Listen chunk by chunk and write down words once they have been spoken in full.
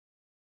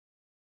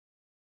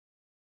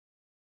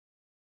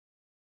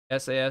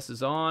SAS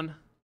is on.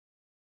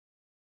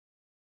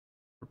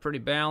 We're pretty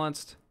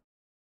balanced.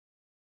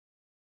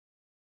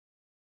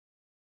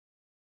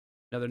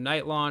 Another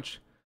night launch.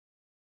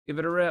 Give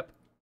it a rip.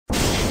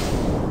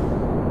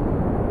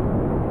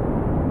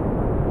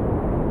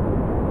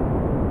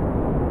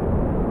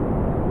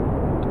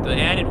 With the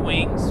added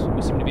wings,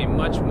 we seem to be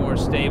much more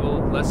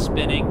stable, less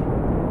spinning.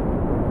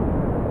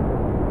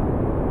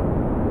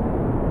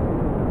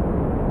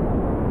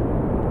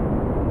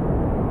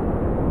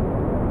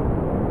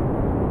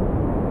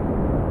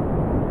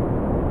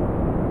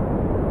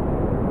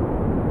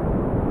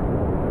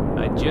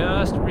 I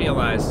just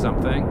realized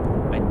something.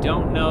 I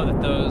don't know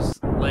that those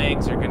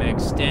legs are going to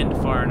extend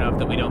far enough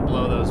that we don't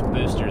blow those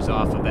boosters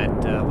off of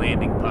that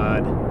landing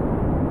pod.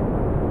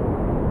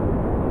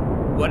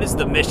 What is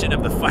the mission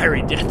of the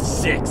Fiery Death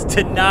 6?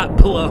 To not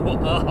blow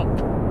up.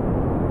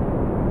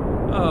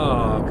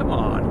 Oh, come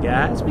on,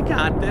 guys. We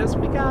got this.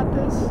 We got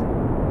this.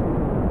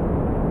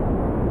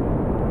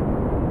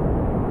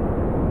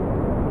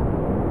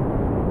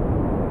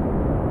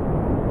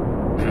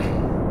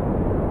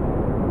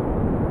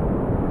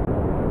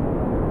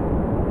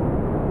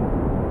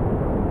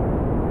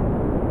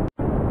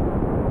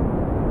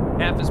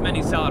 Half as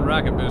many solid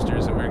rocket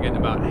boosters, and we're getting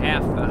about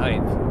half the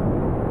height.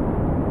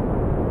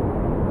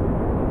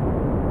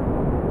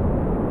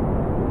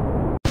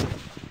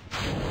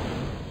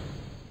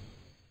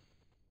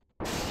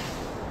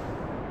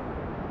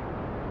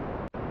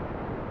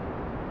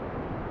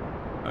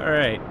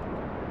 Alright,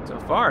 so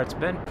far it's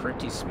been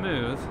pretty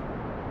smooth.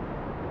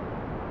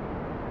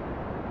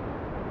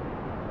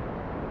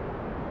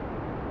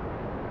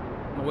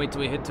 I'm gonna wait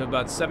till we hit to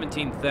about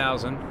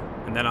 17,000,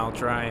 and then I'll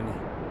try and...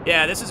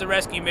 Yeah, this is a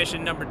rescue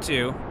mission number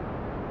 2.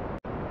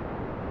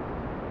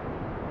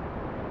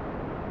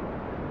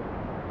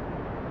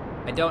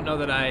 I don't know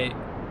that I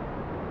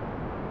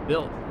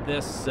built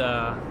this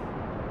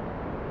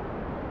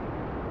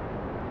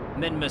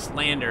Minmus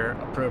lander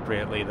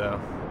appropriately, though.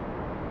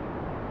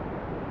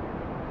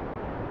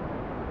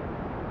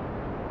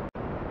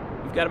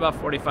 We've got about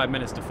 45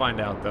 minutes to find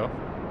out, though.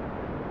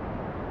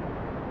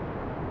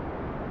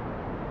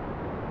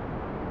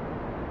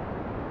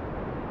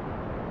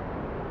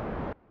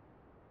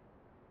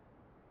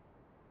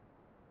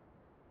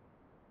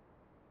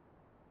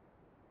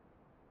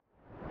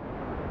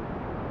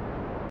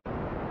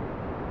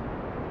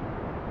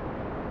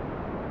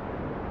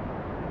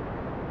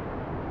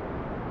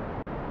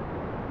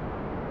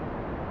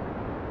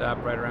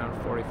 Stop right around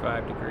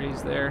 45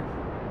 degrees there.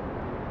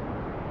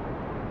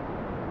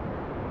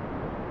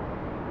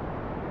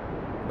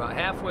 About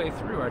halfway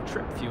through our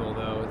trip fuel,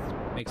 though,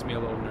 it makes me a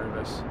little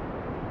nervous.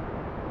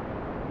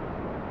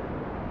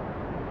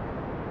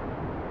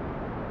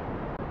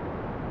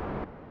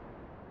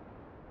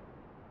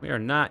 We are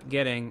not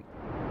getting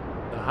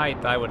the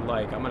height I would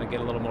like. I'm going to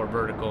get a little more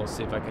vertical,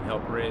 see if I can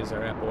help raise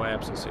our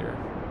apoapsis here.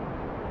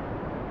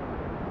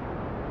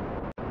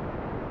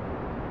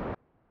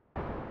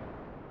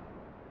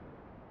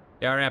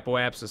 Yeah, our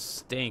apoapsis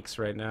stinks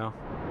right now.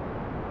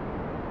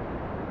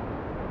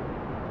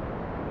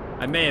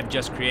 I may have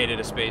just created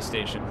a space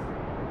station.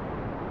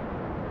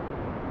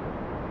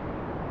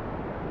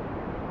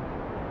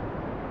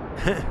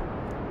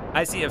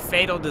 I see a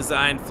fatal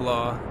design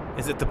flaw.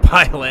 Is it the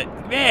pilot?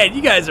 Man,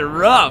 you guys are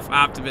rough,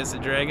 Optimus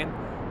and Dragon.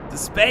 To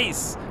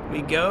space,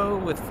 we go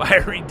with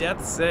Fiery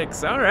Death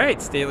 6. All right,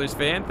 Steelers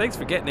fan, thanks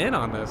for getting in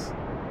on this.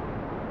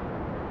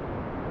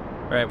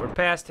 All right, we're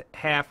past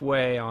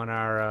halfway on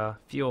our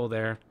fuel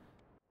there.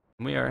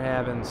 We are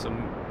having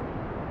some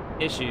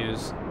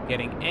issues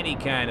getting any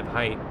kind of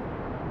height.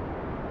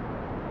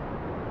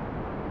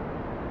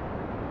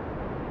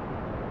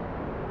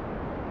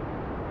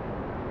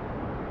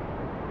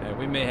 Yeah,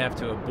 we may have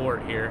to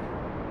abort here.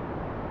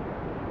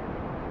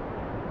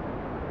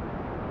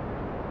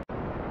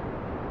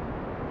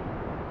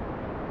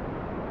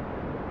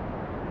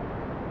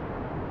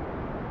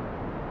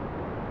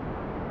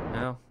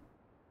 Well,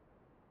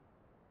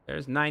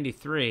 there's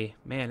 93.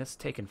 Man, it's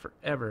taking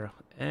forever.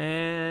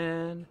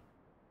 And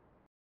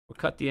we'll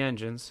cut the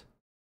engines.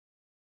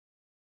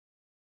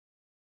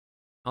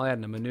 I'll add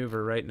in a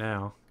maneuver right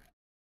now.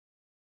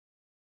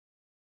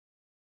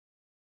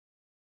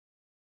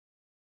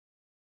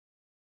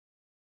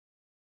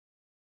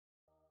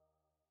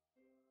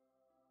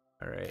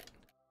 All right.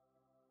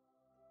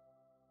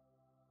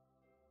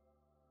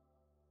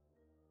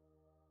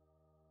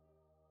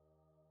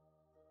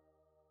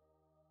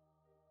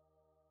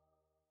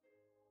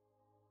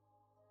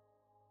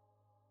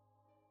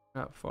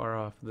 Not far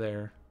off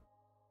there.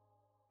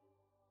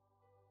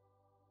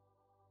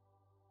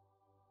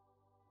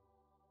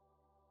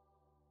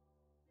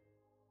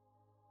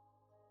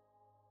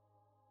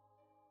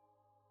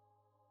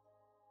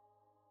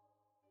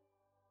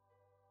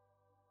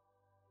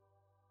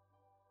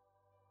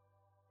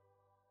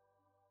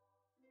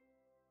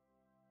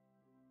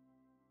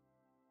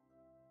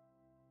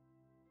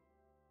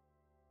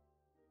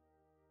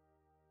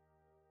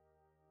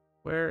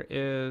 Where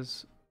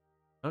is...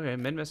 Okay,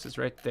 Minmus is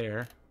right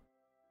there.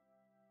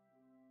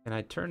 Can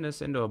I turn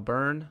this into a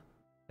burn?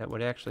 that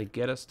would actually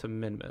get us to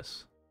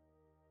Minmus.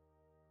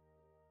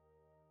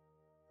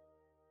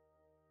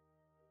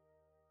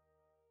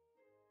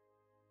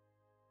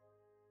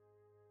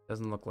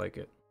 Doesn't look like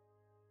it.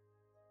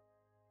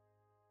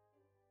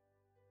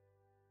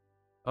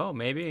 Oh,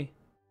 maybe.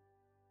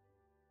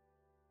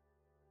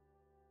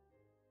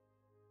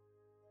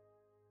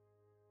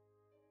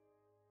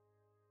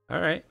 All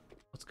right,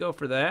 let's go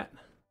for that.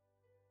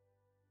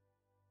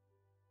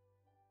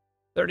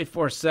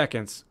 34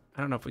 seconds. I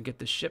don't know if we get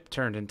the ship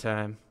turned in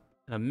time.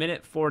 And a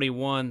minute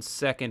 41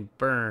 second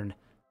burn.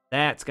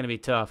 That's going to be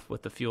tough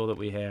with the fuel that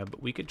we have,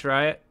 but we could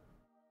try it.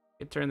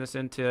 We could turn this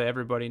into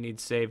everybody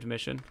needs saved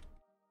mission.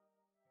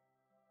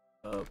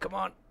 Oh, come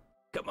on.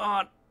 Come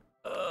on.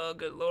 Oh,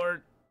 good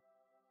lord.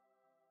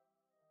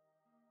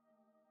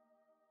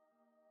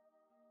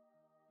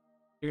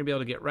 You're going to be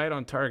able to get right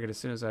on target as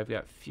soon as I've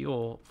got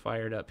fuel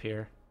fired up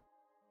here.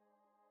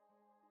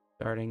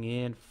 Starting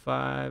in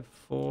 5,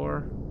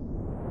 4.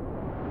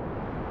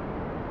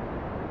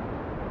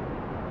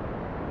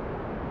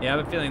 Yeah, I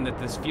have a feeling that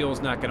this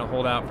fuel's not going to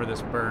hold out for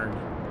this burn.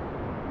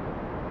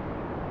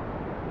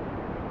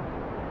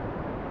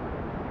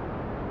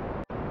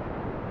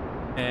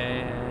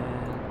 And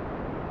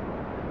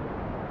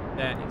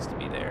that needs to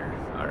be there.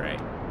 All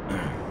right.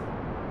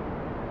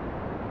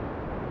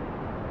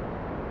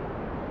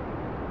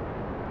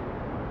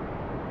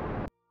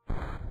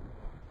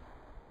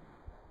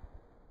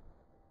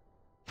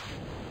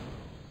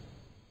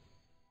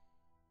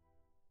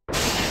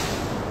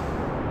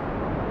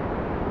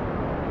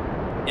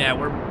 Yeah,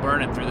 we're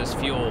burning through this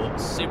fuel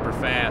super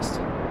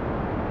fast.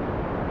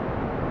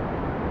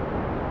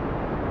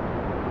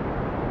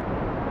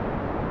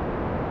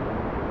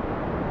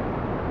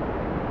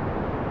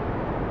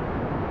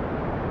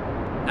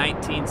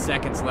 "19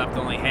 seconds left,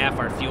 only half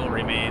our fuel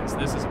remains.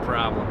 This is a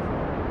problem."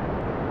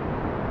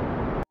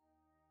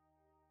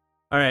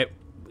 All right,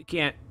 we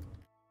can't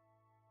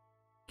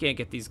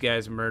get these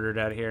guys murdered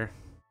out here.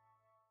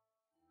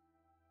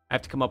 I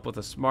have to come up with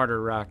a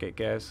smarter rocket,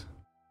 guys.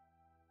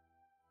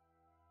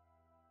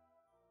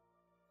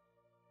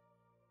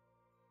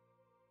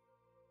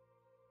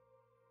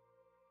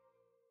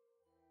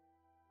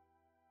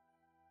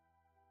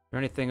 Is there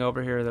anything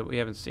over here that we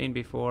haven't seen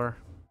before?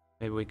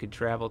 Maybe we could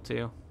travel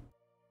to.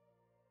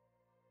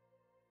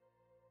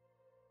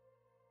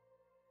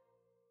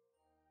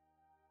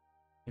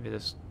 Maybe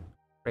this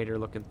crater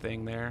looking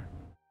thing there.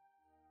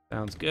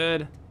 Sounds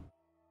good.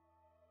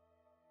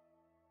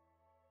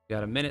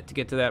 Got a minute to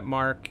get to that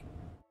mark.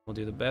 We'll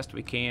do the best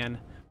we can.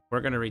 We're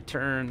going to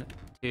return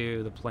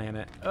to the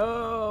planet.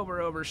 Oh,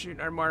 we're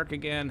overshooting our mark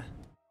again.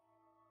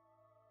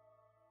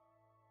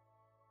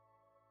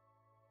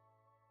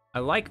 I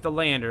like the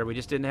lander, we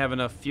just didn't have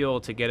enough fuel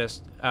to get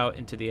us out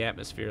into the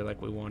atmosphere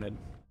like we wanted.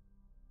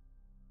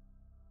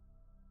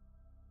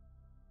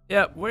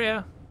 Yep,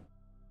 we're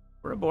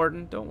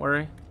aborting, don't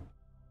worry.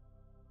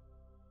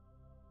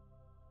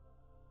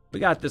 We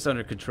got this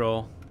under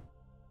control.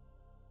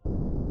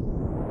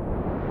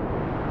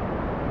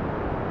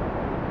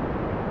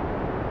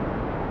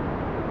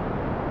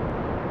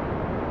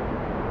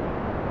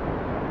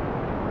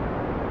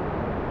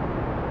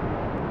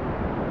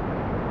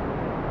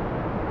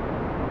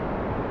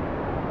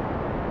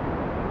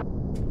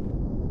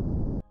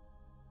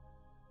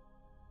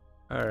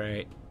 All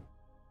right.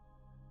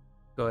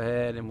 Go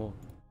ahead and we'll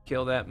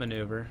kill that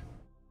maneuver.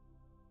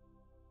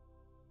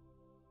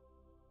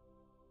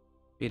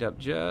 Speed up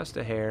just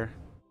a hair.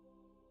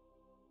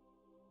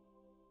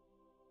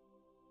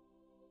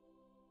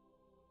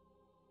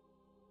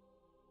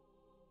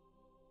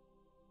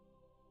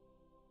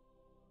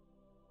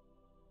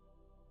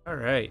 All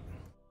right.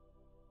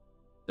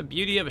 The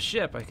beauty of a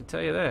ship, I can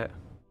tell you that.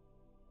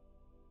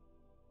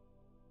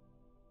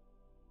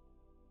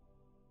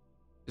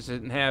 Just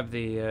didn't have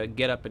the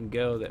get up and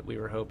go that we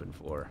were hoping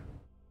for.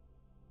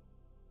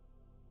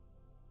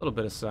 A little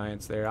bit of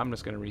science there. I'm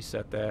just going to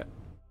reset that.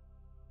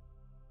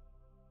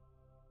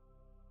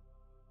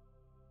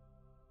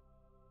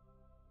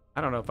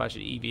 I don't know if I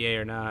should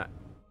EVA or not.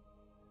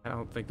 I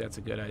don't think that's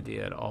a good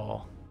idea at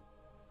all.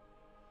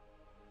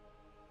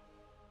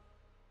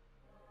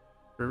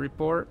 Crew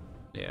report?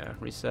 Yeah,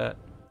 reset.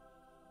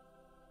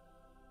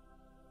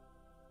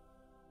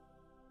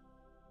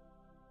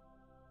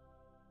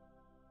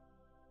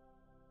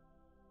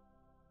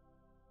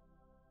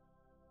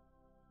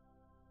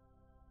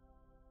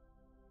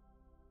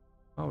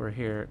 Over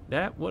here.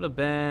 That would have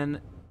been...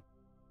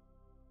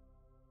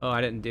 Oh,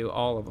 I didn't do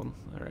all of them.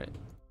 All right.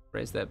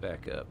 Raise that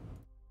back up.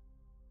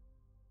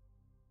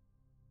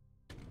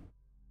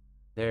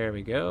 There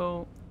we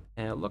go.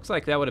 And it looks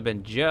like that would have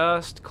been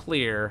just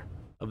clear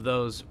of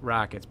those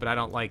rockets, but I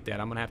don't like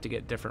that. I'm going to have to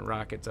get different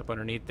rockets up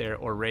underneath there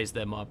or raise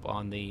them up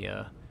on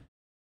the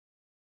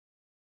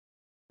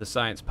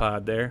science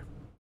pod there.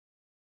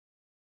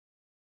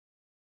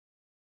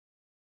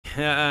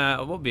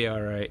 We'll be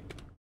all right.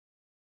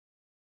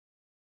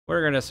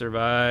 We're going to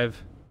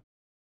survive.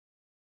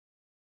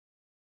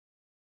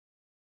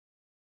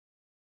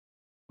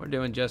 We're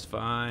doing just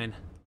fine.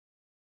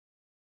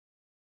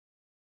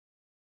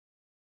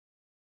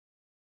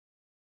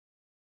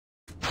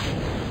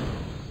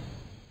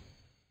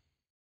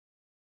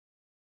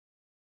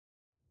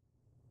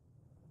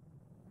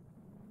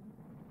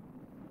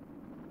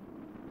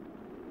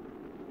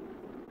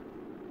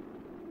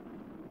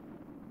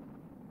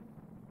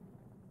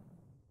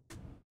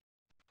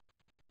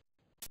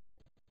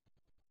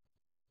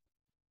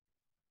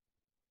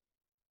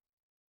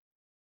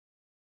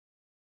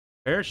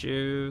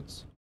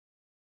 Parachutes.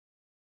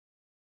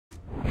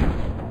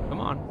 Come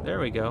on, there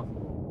we go.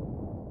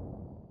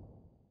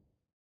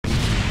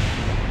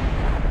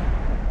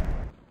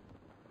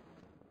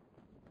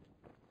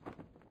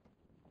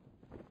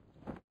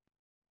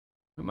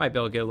 We might be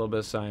able to get a little bit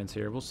of science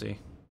here. We'll see.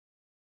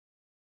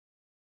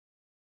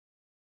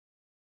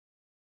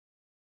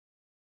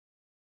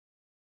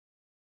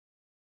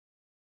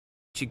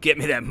 Should get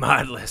me that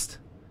mod list.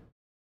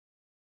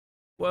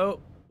 Whoa,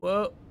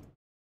 whoa.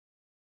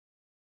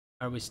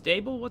 Are we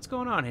stable? What's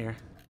going on here?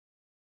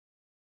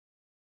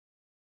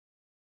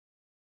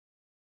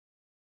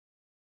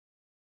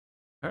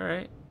 All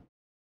right.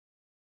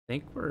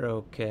 Think we're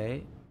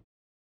okay.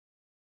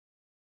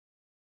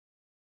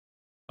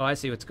 Oh, I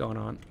see what's going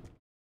on.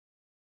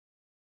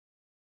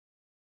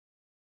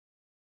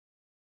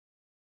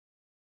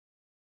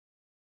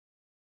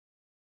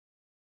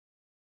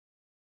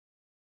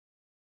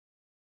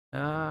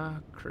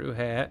 Crew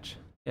hatch.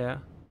 Yeah,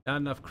 not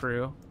enough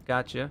crew.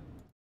 Gotcha.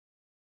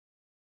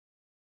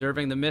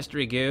 Observing the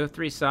mystery goo.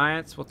 3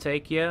 science. We'll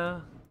take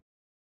you.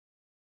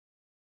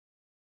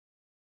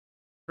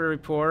 Crew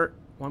report.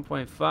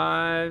 1.5.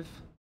 We're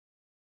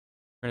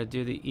going to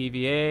do the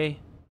EVA.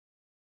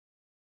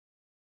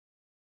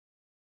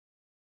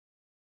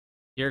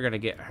 You're going to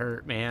get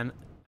hurt, man.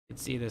 I can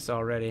see this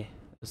already.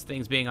 Those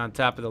things being on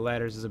top of the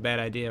ladders is a bad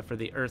idea for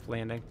the Earth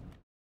landing.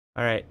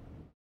 All right.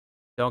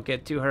 Don't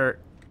get too hurt.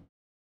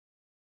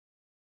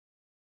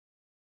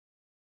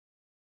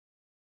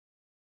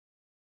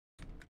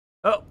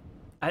 Oh,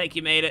 I think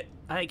you made it.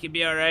 I think you'll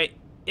be all right.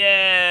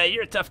 Yeah,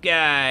 you're a tough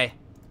guy.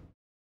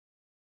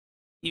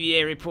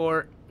 EVA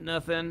report,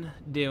 nothing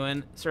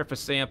doing. Surface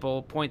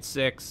sample,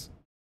 0.6.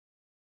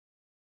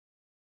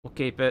 We'll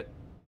keep it.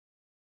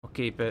 We'll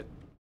keep it.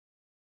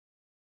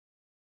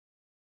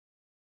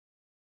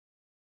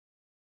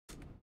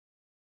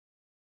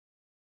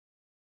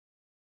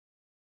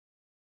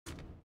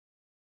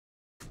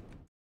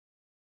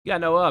 You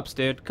got no ups,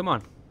 dude. Come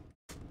on.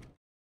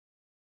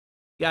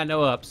 You got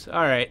no ups.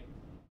 All right.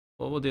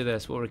 Well, we'll do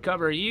this. We'll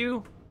recover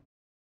you.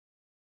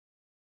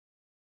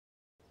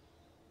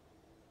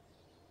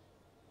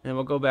 And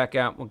we'll go back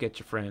out and we'll get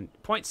your friend.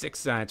 0.6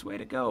 science. Way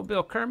to go,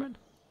 Bill Kerman.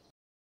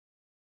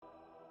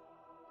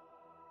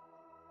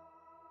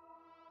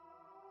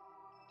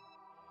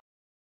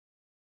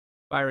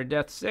 Fire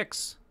Death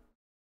 6.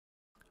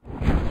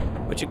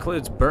 Which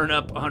includes burn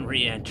up on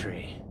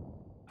re-entry.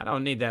 I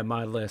don't need that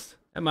mod list.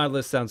 That mod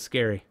list sounds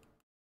scary.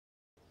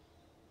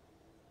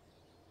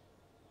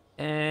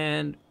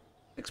 And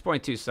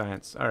 6.2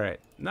 science. All right.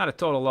 Not a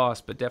total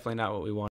loss, but definitely not what we want.